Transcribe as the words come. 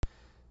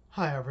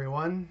Hi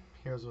everyone,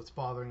 here's what's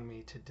bothering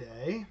me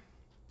today.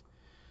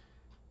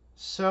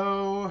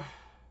 So,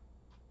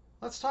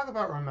 let's talk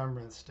about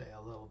Remembrance Day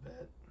a little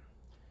bit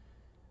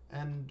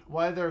and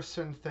why there are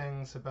certain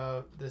things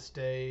about this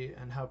day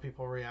and how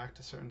people react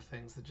to certain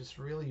things that just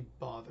really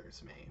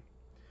bothers me.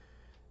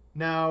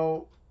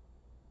 Now,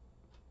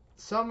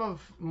 some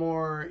of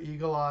more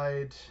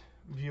eagle-eyed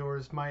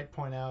viewers might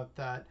point out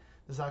that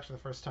this is actually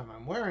the first time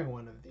I'm wearing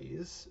one of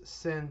these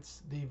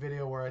since the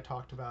video where I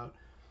talked about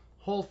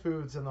Whole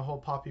Foods and the whole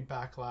poppy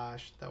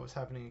backlash that was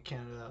happening in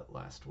Canada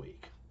last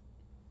week.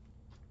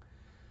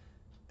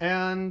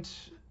 And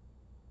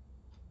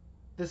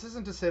this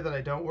isn't to say that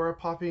I don't wear a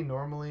poppy.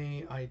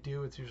 Normally I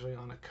do. It's usually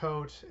on a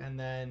coat, and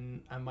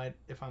then I might,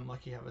 if I'm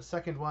lucky, have a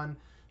second one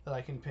that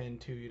I can pin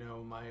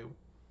to, my,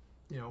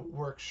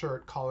 work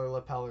shirt, collar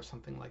lapel, or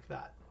something like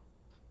that.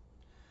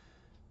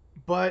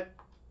 But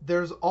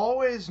there's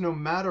always, no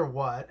matter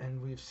what,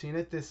 and we've seen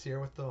it this year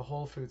with the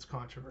Whole Foods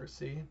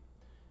controversy,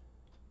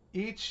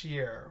 each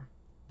year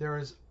there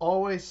is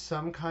always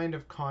some kind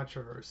of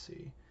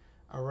controversy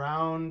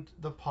around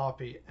the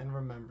poppy and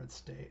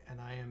Remembrance Day,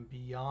 and I am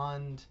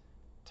beyond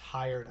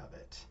tired of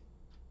it.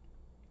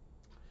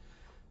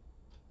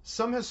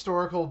 Some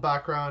historical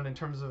background in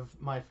terms of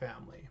my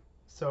family.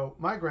 So,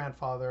 my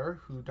grandfather,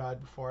 who died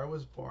before I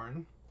was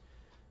born,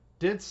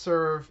 did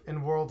serve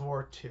in World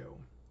War II.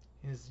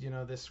 He's,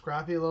 this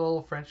scrappy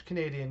little French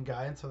Canadian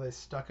guy, and so they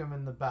stuck him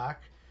in the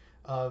back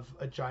of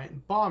a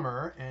giant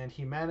bomber, and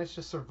he managed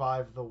to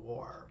survive the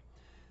war.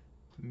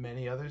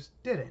 Many others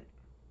didn't.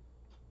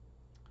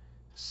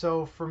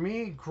 So, for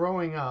me,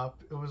 growing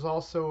up, it was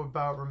also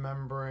about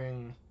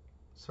remembering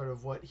sort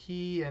of what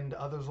he and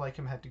others like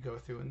him had to go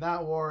through in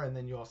that war, and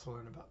then you also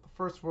learn about the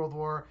First World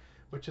War,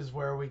 which is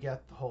where we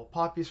get the whole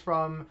poppies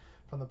from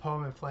the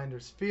poem in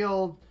Flanders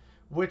Field,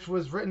 which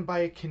was written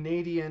by a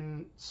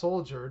Canadian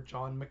soldier,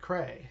 John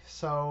McCrae.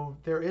 So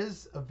there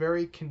is a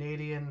very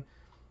Canadian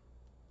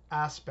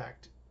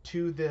aspect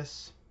to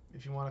this,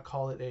 if you want to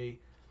call it a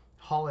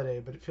holiday,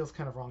 but it feels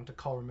kind of wrong to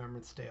call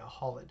Remembrance Day a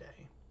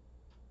holiday.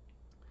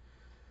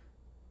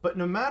 But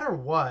no matter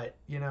what,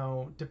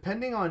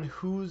 depending on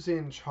who's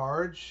in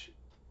charge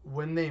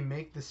when they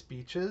make the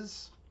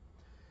speeches,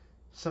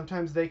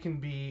 sometimes they can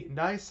be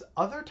nice,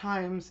 other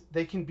times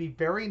they can be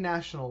very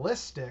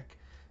nationalistic,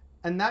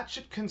 and that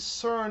should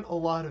concern a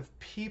lot of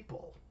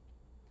people.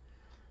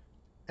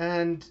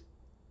 And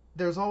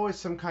there's always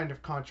some kind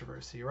of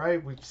controversy,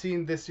 right? We've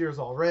seen this year's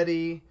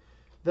already.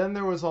 Then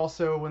there was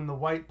also when the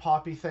white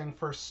poppy thing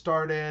first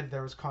started,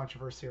 there was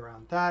controversy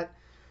around that.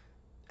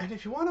 And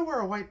if you want to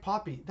wear a white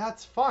poppy,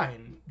 that's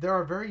fine. There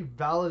are very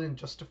valid and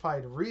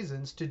justified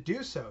reasons to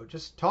do so.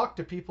 Just talk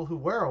to people who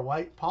wear a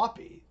white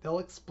poppy. They'll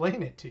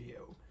explain it to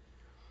you.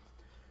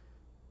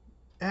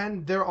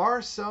 And there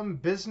are some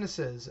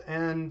businesses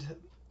and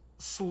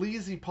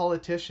sleazy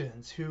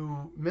politicians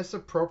who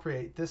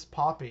misappropriate this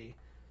poppy.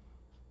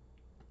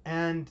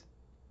 And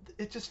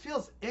it just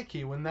feels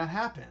icky when that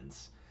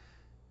happens.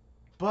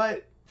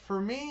 But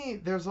for me,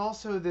 there's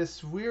also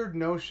this weird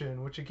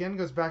notion, which again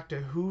goes back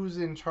to who's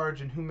in charge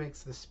and who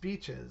makes the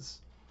speeches,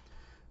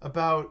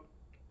 about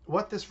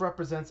what this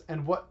represents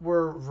and what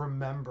we're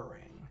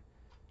remembering.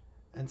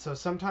 And so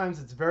sometimes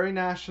it's very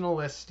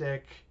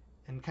nationalistic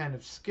and kind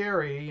of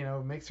scary,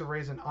 makes you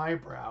raise an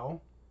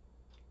eyebrow.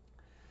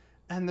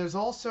 And there's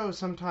also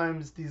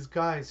sometimes these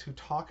guys who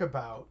talk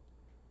about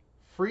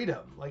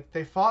freedom. Like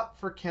they fought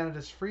for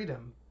Canada's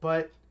freedom,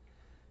 but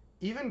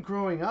even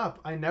growing up,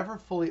 I never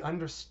fully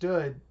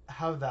understood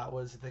how that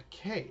was the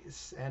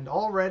case. And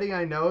already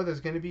I know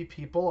there's going to be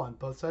people on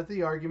both sides of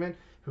the argument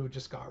who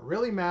just got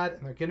really mad,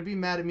 and they're going to be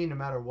mad at me no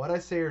matter what I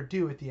say or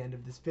do at the end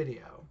of this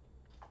video.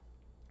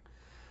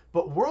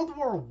 But World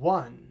War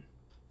One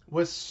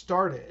was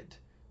started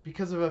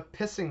because of a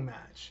pissing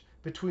match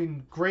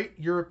between great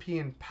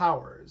European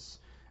powers,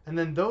 and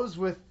then those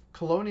with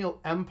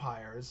colonial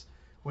empires.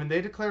 When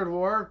they declared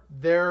war,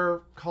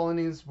 their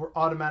colonies were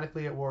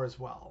automatically at war as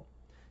well.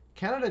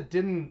 Canada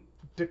didn't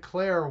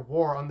declare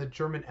war on the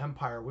German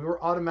Empire. We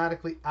were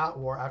automatically at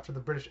war after the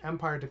British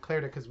Empire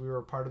declared it because we were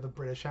a part of the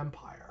British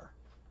Empire.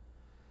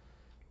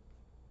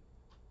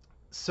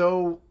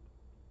 So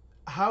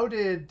how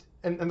did...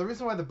 And the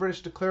reason why the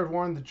British declared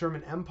war on the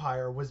German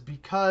Empire was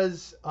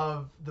because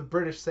of the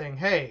British saying,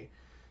 hey,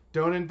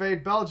 don't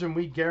invade Belgium,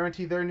 we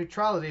guarantee their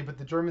neutrality, but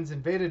the Germans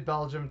invaded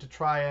Belgium to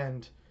try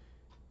and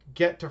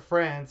get to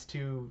France,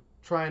 to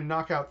try and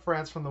knock out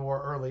France from the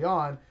war early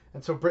on,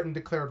 and so Britain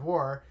declared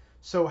war.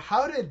 So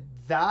how did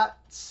that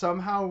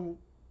somehow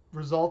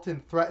result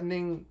in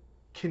threatening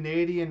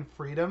Canadian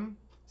freedom?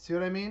 See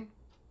what I mean?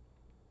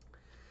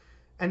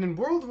 And in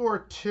World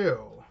War II,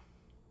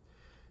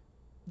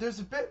 there's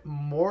a bit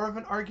more of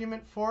an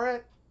argument for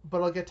it,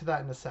 but I'll get to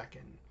that in a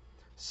second.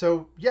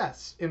 So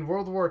yes, in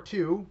World War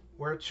II,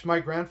 which my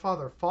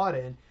grandfather fought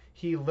in,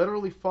 he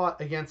literally fought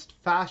against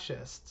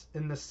fascists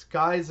in the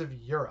skies of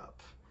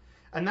Europe.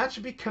 And that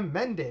should be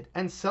commended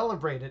and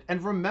celebrated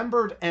and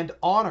remembered and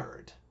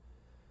honored.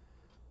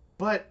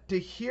 But to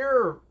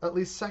hear, at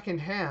least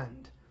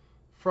secondhand,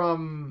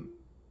 from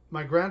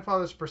my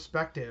grandfather's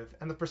perspective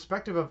and the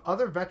perspective of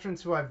other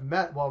veterans who I've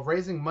met while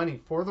raising money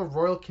for the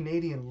Royal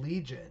Canadian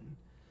Legion,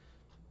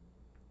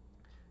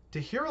 to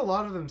hear a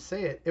lot of them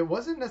say it, it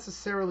wasn't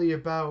necessarily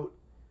about,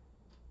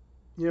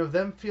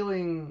 them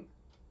feeling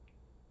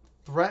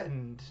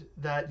threatened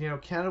that,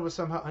 Canada was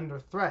somehow under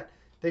threat.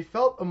 They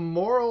felt a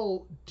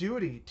moral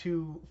duty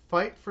to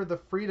fight for the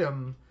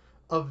freedom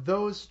of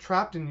those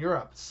trapped in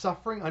Europe,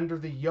 suffering under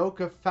the yoke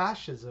of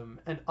fascism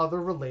and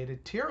other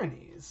related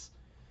tyrannies.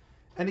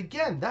 And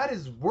again, that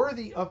is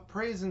worthy of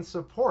praise and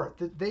support,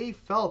 that they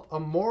felt a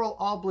moral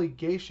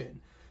obligation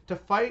to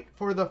fight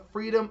for the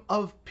freedom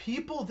of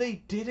people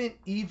they didn't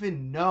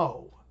even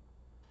know.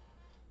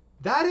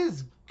 That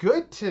is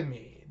good to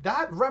me.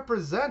 That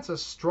represents a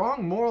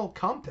strong moral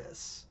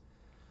compass.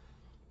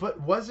 But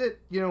was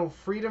it,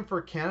 freedom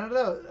for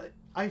Canada?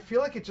 I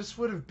feel like it just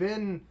would have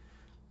been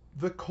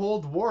the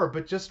Cold War,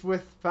 but just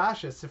with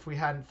fascists if we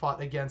hadn't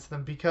fought against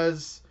them,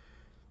 because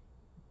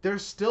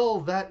there's still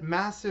that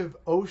massive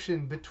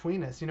ocean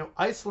between us.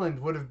 Iceland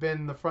would have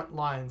been the front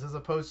lines as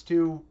opposed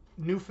to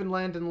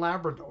Newfoundland and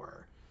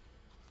Labrador.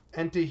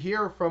 And to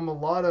hear from a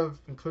lot of,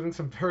 including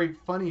some very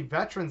funny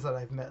veterans that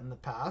I've met in the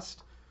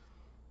past,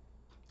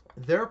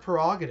 their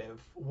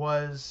prerogative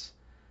was,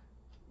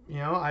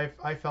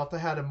 I felt I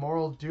had a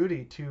moral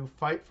duty to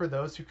fight for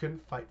those who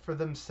couldn't fight for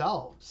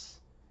themselves.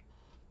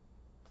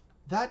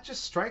 That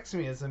just strikes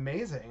me as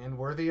amazing and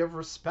worthy of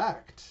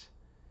respect.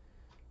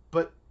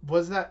 But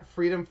was that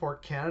freedom for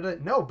Canada?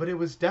 No, but it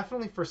was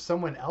definitely for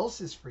someone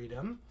else's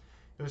freedom.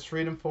 It was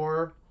freedom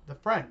for the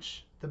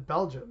French, the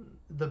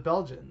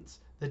Belgians,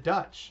 the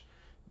Dutch,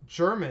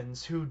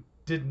 Germans who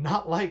did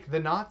not like the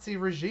Nazi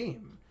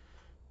regime,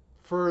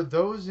 for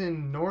those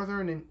in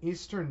Northern and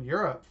Eastern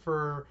Europe,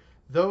 for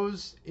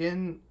those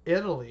in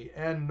Italy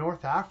and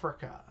North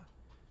Africa.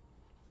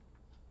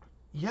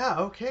 Yeah,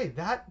 okay,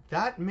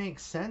 that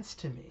makes sense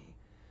to me.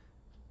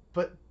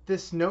 But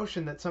this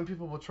notion that some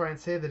people will try and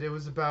say that it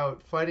was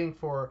about fighting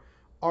for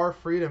our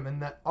freedom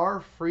and that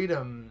our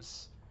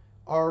freedoms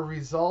are a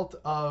result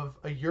of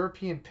a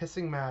European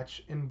pissing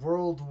match in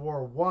World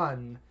War I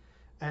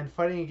and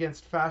fighting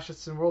against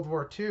fascists in World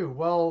War II.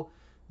 Well,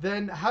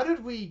 then how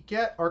did we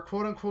get our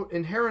quote-unquote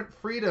inherent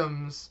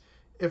freedoms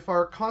if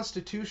our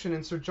Constitution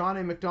and Sir John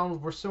A.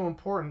 Macdonald were so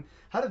important?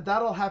 How did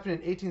that all happen in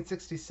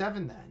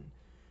 1867 then?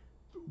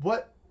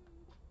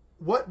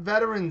 What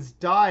veterans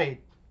died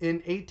in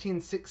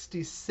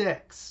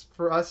 1866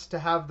 for us to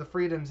have the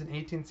freedoms in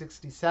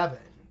 1867?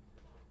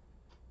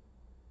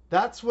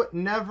 That's what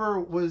never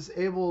was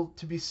able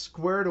to be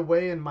squared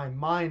away in my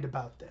mind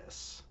about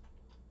this.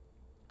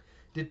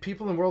 Did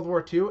people in World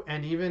War II,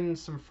 and even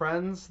some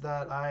friends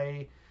that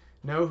I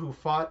know who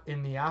fought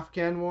in the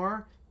Afghan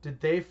war, did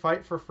they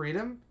fight for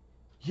freedom?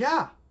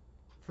 Yeah,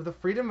 for the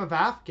freedom of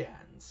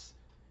Afghans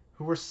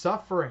who were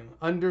suffering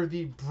under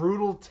the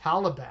brutal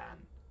Taliban.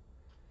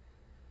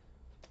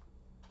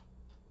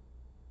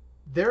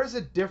 There's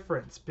a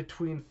difference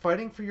between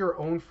fighting for your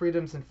own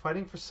freedoms and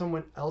fighting for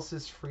someone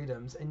else's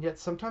freedoms, and yet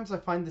sometimes I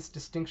find this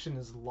distinction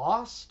is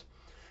lost,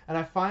 and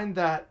I find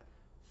that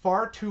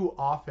far too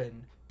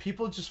often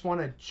people just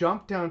want to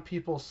jump down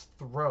people's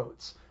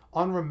throats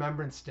on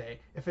Remembrance Day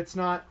if it's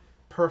not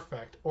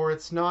perfect or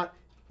it's not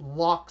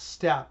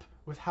lockstep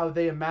with how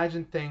they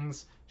imagine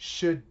things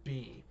should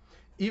be.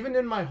 Even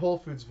in my Whole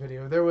Foods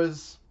video, there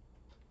was,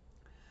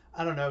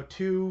 I don't know,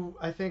 2,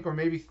 I think, or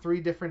maybe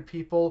 3 different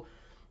people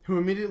who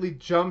immediately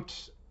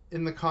jumped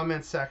in the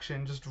comment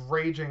section just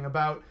raging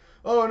about,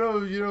 oh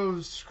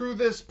no, screw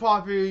this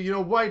poppy,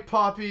 white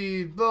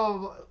poppy, blah,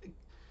 blah,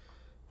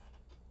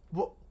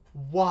 blah.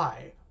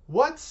 Why?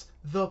 What's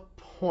the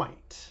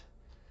point?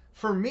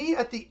 For me,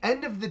 at the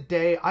end of the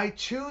day, I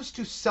choose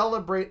to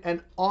celebrate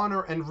and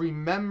honor and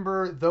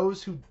remember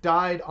those who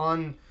died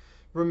on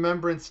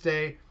Remembrance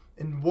Day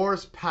in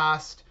wars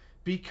past,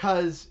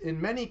 because in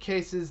many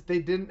cases they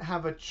didn't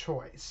have a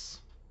choice.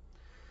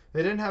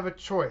 They didn't have a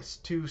choice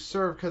to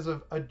serve because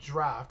of a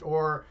draft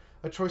or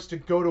a choice to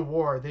go to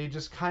war. They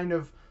just kind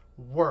of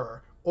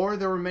were. Or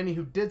there were many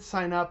who did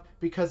sign up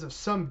because of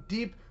some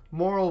deep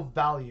moral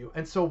value.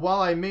 And so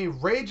while I may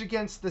rage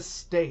against the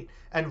state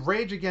and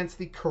rage against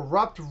the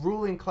corrupt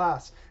ruling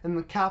class and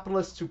the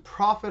capitalists who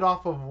profit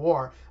off of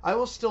war, I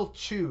will still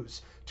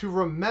choose to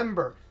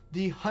remember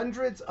the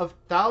hundreds of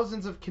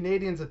thousands of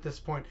Canadians at this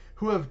point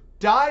who have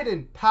died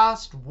in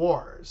past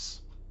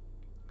wars.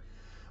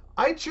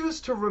 I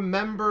choose to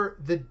remember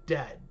the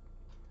dead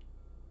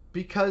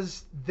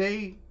because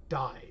they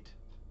died.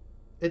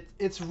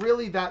 It's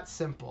really that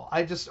simple.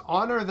 I just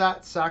honor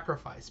that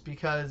sacrifice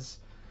because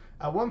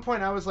at one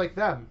point I was like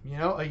them,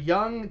 a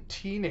young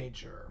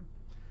teenager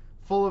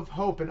full of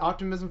hope and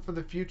optimism for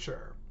the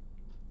future.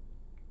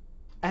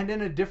 And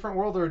in a different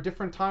world or a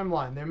different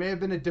timeline, there may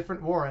have been a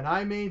different war and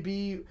I may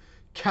be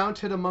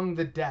counted among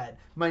the dead,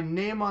 my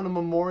name on a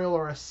memorial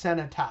or a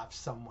cenotaph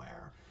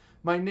somewhere.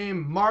 My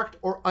name marked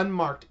or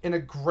unmarked in a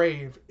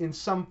grave in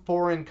some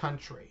foreign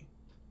country.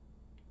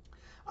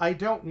 I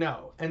don't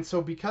know. And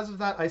so because of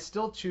that, I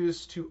still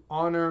choose to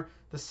honor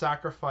the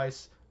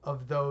sacrifice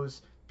of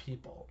those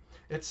people.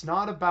 It's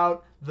not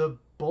about the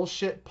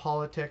bullshit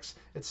politics.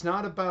 It's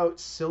not about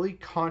silly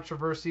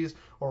controversies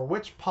or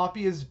which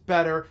poppy is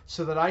better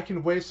so that I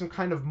can wave some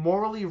kind of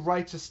morally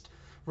righteous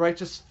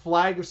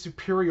flag of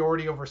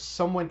superiority over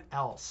someone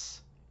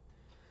else.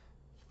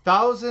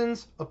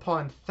 Thousands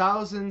upon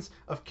thousands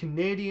of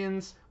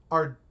Canadians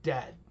are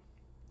dead.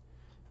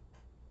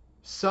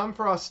 Some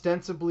for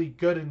ostensibly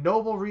good and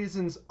noble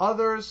reasons,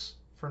 others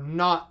for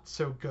not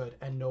so good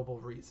and noble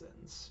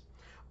reasons.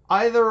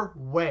 Either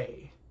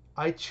way,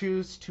 I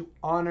choose to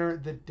honor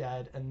the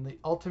dead and the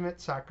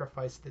ultimate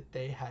sacrifice that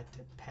they had to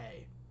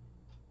pay.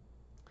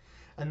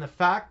 And the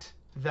fact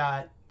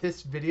that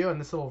this video and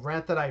this little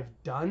rant that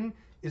I've done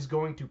is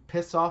going to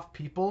piss off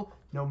people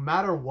no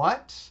matter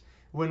what,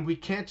 when we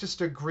can't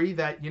just agree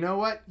that, you know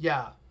what,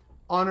 yeah,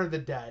 honor the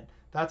dead.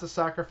 That's a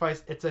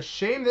sacrifice. It's a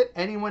shame that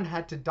anyone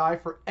had to die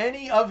for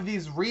any of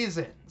these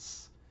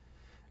reasons.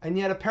 And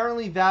yet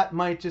apparently that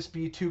might just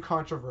be too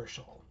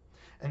controversial.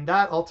 And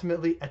that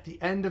ultimately, at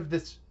the end of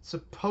this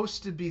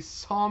supposed to be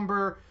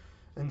somber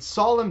and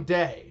solemn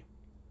day,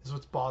 is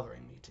what's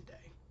bothering me today.